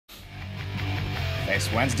This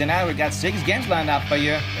Wednesday night we got 6 games lined up for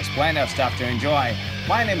you. There's plenty of stuff to enjoy.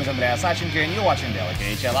 My name is Andreas Sachenko and you're watching Daily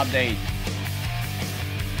KHL Update.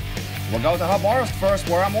 We'll go to Khabarovsk first,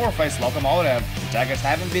 where Amur face Lokomotiv. The Tigers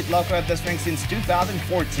haven't beat Loko at this rink since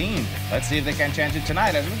 2014. Let's see if they can change it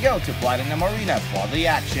tonight as we go to Platinum Arena for the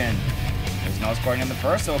action. There's no scoring in the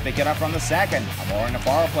first, so we'll pick it up from the second. Amur in the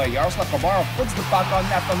power play. Yaroslav Khabarov puts the puck on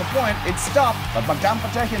net from the point. It's stopped, but Bogdan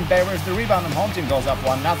Potechin buries the rebound and home team goes up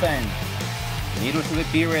 1-0. Midway through the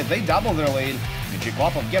period, they double their lead. Dmitry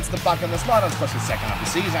Klopov gets the puck in the slot and scores his second of the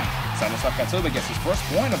season. Stanislav Katsuba gets his first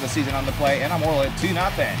point of the season on the play, and Amur led 2-0.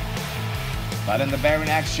 But in the very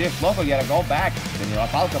next shift, Loko get a goal back. Danilo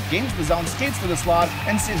Palkov gains the zone, skates to the slot,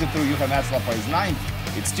 and sees it through Juha Metzla for his 9th.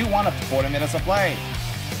 It's 2-1 after 40 minutes of play.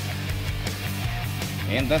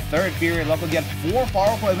 In the third period, Loko get 4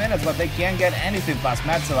 power play minutes, but they can't get anything past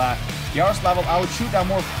Metzla. Yaroslav will outshoot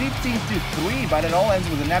Amur 15-3, but it all ends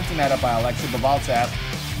with an empty netter by Alexei Babaltsev.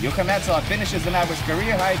 Juha Metzla finishes the night with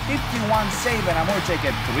career-high 51 save, and Amur take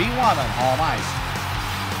it 3-1 on home ice.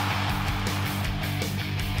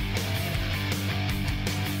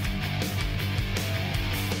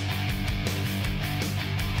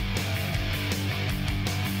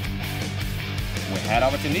 We head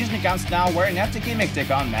over to Nizhny now, where Neftekimik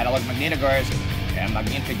take on Metalurg Magnitogorsk. And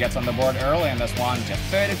Magnitogorsk gets on the board early in this one. Just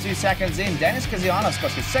 32 seconds in, Denis Kazyanov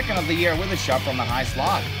scores his second of the year with a shot from the high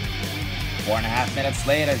slot. 4.5 minutes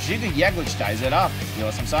later, Zhiga Yeglich ties it up.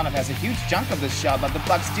 Yula Samsonov has a huge chunk of this shot, but the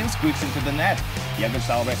puck still squeaks into the net. Yeglich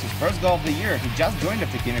celebrates his first goal of the year. He just joined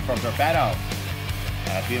Neftekimik from Torpedo.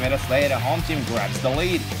 And a few minutes later, home team grabs the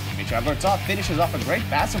lead. Dmitry Agurtsov finishes off a great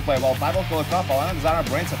passing play, while Pavel Kulikov and Alexander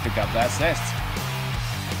Brintsev pick up the assists.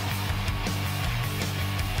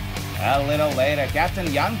 A little later, Captain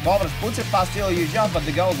Jan Kovars puts it past Ilya Yuzhov, but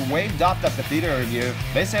the goal is waved off after theater review.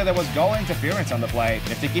 They say there was goal interference on the play.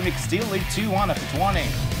 Neftekimik still lead 2-1 after 20.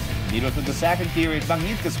 Midway through the second period,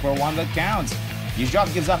 Magnitogorsk score one that counts.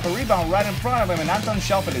 Yuzhov gives up a rebound right in front of him, and Anton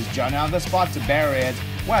Shelford is Johnny on the spot to bury it.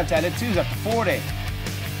 Well tied at 2s after 40.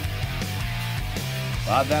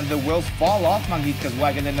 But then the wheels fall off Magnitogorsk's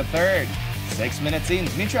wagon in the third. 6 minutes in,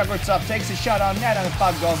 Dmitry Agurtsov takes a shot on net and the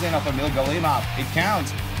puck goes in off Emil Galimov. It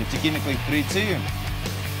counts. Neftekimik lead 3-2.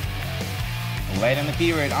 Late in the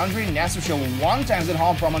period, Andrei Nesushil one-times it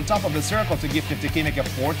home from on top of the circle to give Neftekimik a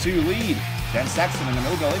 4-2 lead. Then Sexton and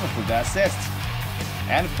Emil Galimov with the assists.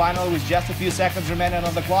 And finally, with just a few seconds remaining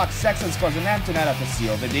on the clock, Sexton scores an empty netter to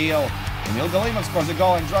seal the deal. Emil Galimov scores a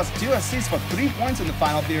goal and draws 2 assists for 3 points in the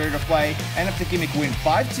final period of play, and Neftekimik win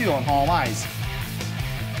 5-2 on home ice.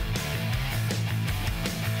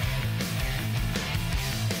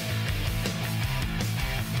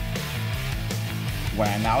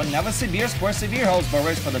 We're now in Novosibirsk, where Sibir hosts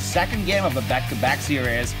Boris for the second game of the back-to-back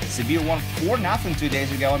series. Sibir won 4-0 2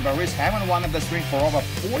 days ago, and Boris haven't won at this rink for over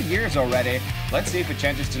 4 years already. Let's see if it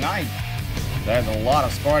changes tonight. There's a lot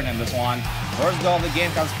of scoring in this one. First goal of the game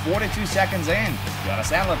comes 42 seconds in. Jonas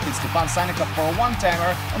Enlert hits Stepan Sannikov for a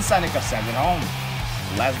one-timer, and Sannikov sends it home.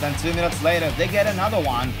 Less than 2 minutes later, they get another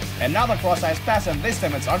one. Another cross-ice pass, and this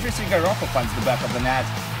time it's Andrei Sigarov who finds the back of the net.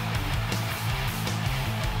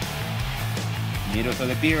 Midway through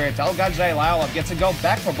the period, Talgat Zhailайлov gets a goal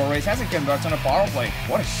back for Boris as he converts on a power play.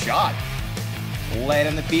 What a shot! Late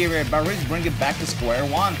in the period, Boris bring it back to square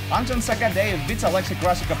one. Anton Sagadeyev beats Alexei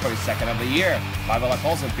Krasikov for his second of the year. Pavel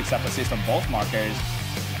Akolzin picks up assists on both markers.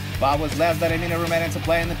 But with less than a minute remaining to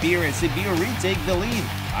play in the period, Sibir retake the lead.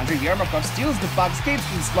 Andrei Yermakov steals the puck, skates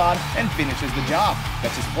to the slot, and finishes the job.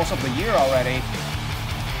 That's his fourth of the year already.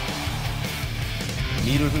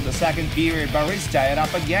 Midway through the second period, Boris tie it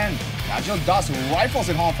up again. Nigel Doss rifles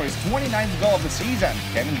it home for his 29th goal of the season.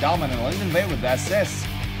 Kevin Dahlman and Lyndon Way with the assists.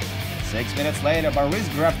 6 minutes later, Boris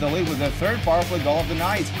grabs the lead with their third power play goal of the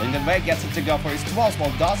night. Lyndon Way gets it to go for his 12th,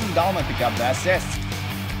 while Doss and Dahlman pick up the assists.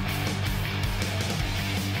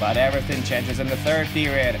 But everything changes in the third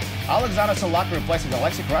period. Alexander Solak replaces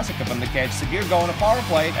Alexei Krasikov on the cage. Sibir go on a power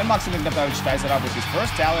play, and Maxim Ignatovic ties it up with his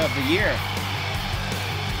first tally of the year.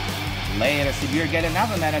 Later, Sibir get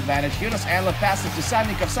another man advantage. Jonas Enlert passes to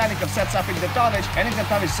Sannikov. Sannikov sets up Ignatovic, and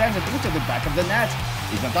Ignatovic sends it into the back of the net.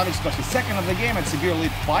 Ignatovic scores his second of the game, and Sibir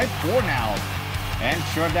lead 5-4 now. And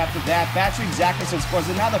shortly after that, Patrick Zacherson scores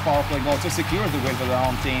another power play goal to secure the win for the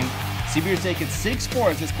home team. Sibir take it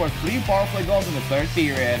 6-4 as they score 3 power play goals in the third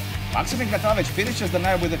period. Maxim Ignatovic finishes the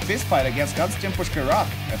night with a fist fight against Konstantin Pushkarov.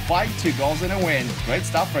 A fight, 2 goals and a win. Great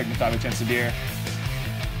stuff for Ignatovic and Sibir.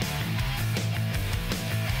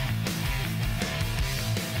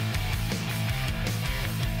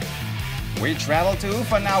 We travel to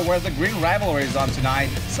Ufa now, where the Green Rivalry is on tonight.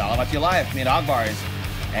 Salavat Yulayev meet Akbars.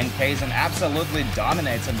 And Kazan absolutely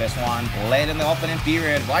dominates in this one. Late in the opening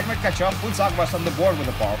period, Vladimir Tkachuk puts Agvas on the board with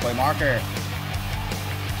a power play marker.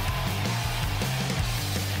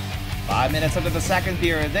 5 minutes into the second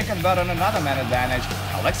period, they convert on another man advantage.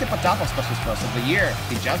 Alexei Potapov scores his first of the year.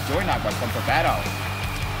 He just joined Agvas from Torpedo.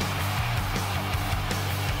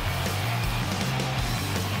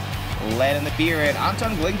 Late in the period,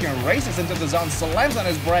 Anton Glinkin races into the zone, slams on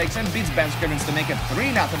his brakes, and beats Ben Scrimmins to make it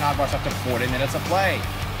 3-0 Agvas after 40 minutes of play.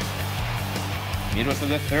 Midway through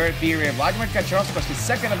the third period, Vladimir Tkachuk scores his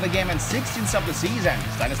second of the game and 16th of the season.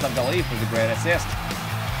 Stanislav Galiv with a great assist.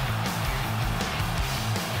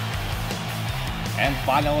 And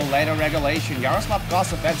finally, later regulation, Yaroslav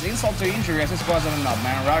Kosov adds insult to injury as he scores on an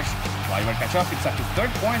odd-man rush. Vladimir Tkachuk picks up his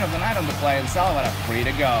third point of the night on the play, and Salvat are free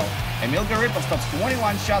to go. Emil Garipov stops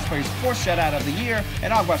 21 shots for his fourth shutout of the year,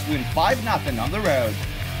 and Agvas win 5-0 on the road.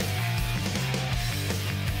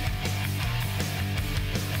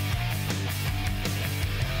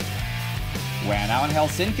 We're now in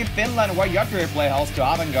Helsinki, Finland, where Jokerit play host to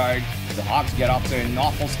Avangard. The Hawks get off to an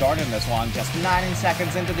awful start in this one. Just 19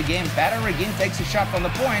 seconds into the game, Peter Regin takes a shot from the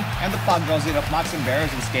point, and the puck goes in off Maxim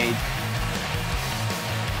Berez's skate.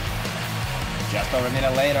 Just over a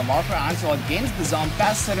minute later, Marko Antila gains the zone,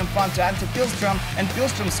 passes it in front to Ante Pilström, and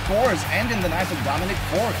Pilström scores, ending the night with Dominic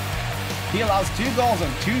Ford. He allows 2 goals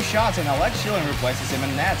and 2 shots, and Alex Schilling replaces him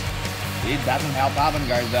in net. It doesn't help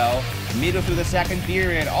Avangard though. Midway through the second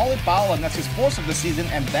period, Olli Paula nets his 4th of the season,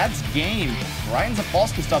 and that's game. Ryan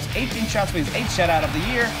Zapolsky stops 18 shots for his 8th shutout of the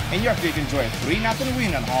year, and Jokerit enjoy a 3-0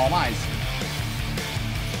 win on home ice.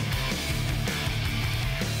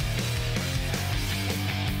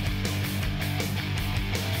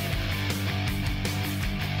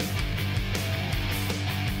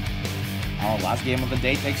 Our last game of the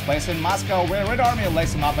day takes place in Moscow, where Red Army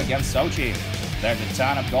lays them up against Sochi. There's a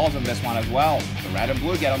ton of goals in this one as well. The Red and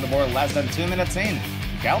Blue get on the board less than 2 minutes in.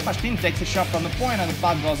 Mikhail Pashtin takes a shot from the point, and the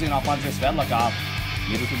puck goes in off Andrei Svedlakov.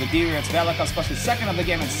 Midway through the period, Svedlakov scores his 2nd of the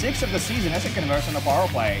game and 6th of the season as he converts on a power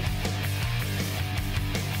play.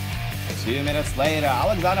 2 minutes later,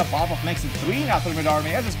 Alexander Popov makes it 3-0 Red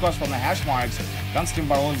Army as he scores from the hash marks. Konstantin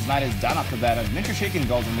Baron's night is done after that, and Dmitry Shikin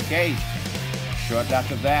goes in the cage. Short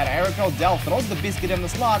after that, Eric O'Dell throws the biscuit in the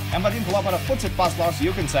slot, and Vadim Klopanov puts it past Lars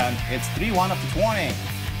Johansson. It's 3-1 after 20.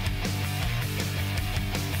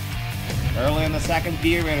 Early in the second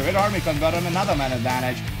period, Red Army convert on another man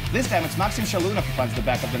advantage. This time it's Maxim Shalunov who finds the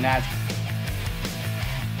back of the net.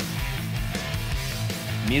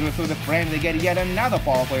 Midway through the frame, they get yet another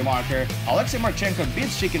power play marker. Alexei Marchenko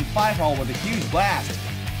beats Shikin 5-0 with a huge blast.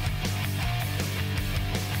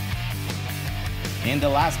 In the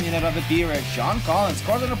last minute of the period, Sean Collins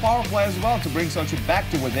scores on a power play as well to bring Sochi back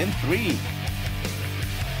to within 3.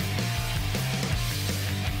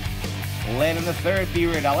 Late in the third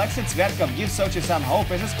period, Alexei Tsvetkov gives Sochi some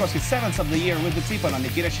hope as he scores his 7th of the year with the tip on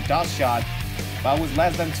Nikita Shitov's shot. But with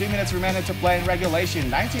less than 2 minutes remaining to play in regulation,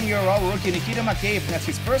 19-year-old rookie Nikita Makeyev nets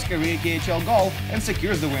his first career KHL goal and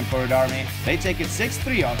secures the win for Red Army. They take it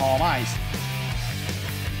 6-3 on home ice.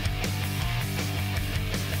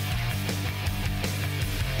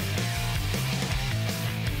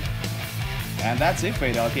 And that's it for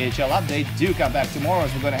your KHL update. Do come back tomorrow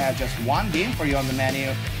as we're going to have just one game for you on the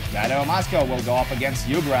menu. Dynamo Moscow will go up against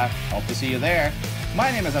Yugra. Hope to see you there.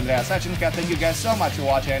 My name is Andrea Sachenko. Thank you guys so much for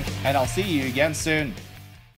watching, and I'll see you again soon.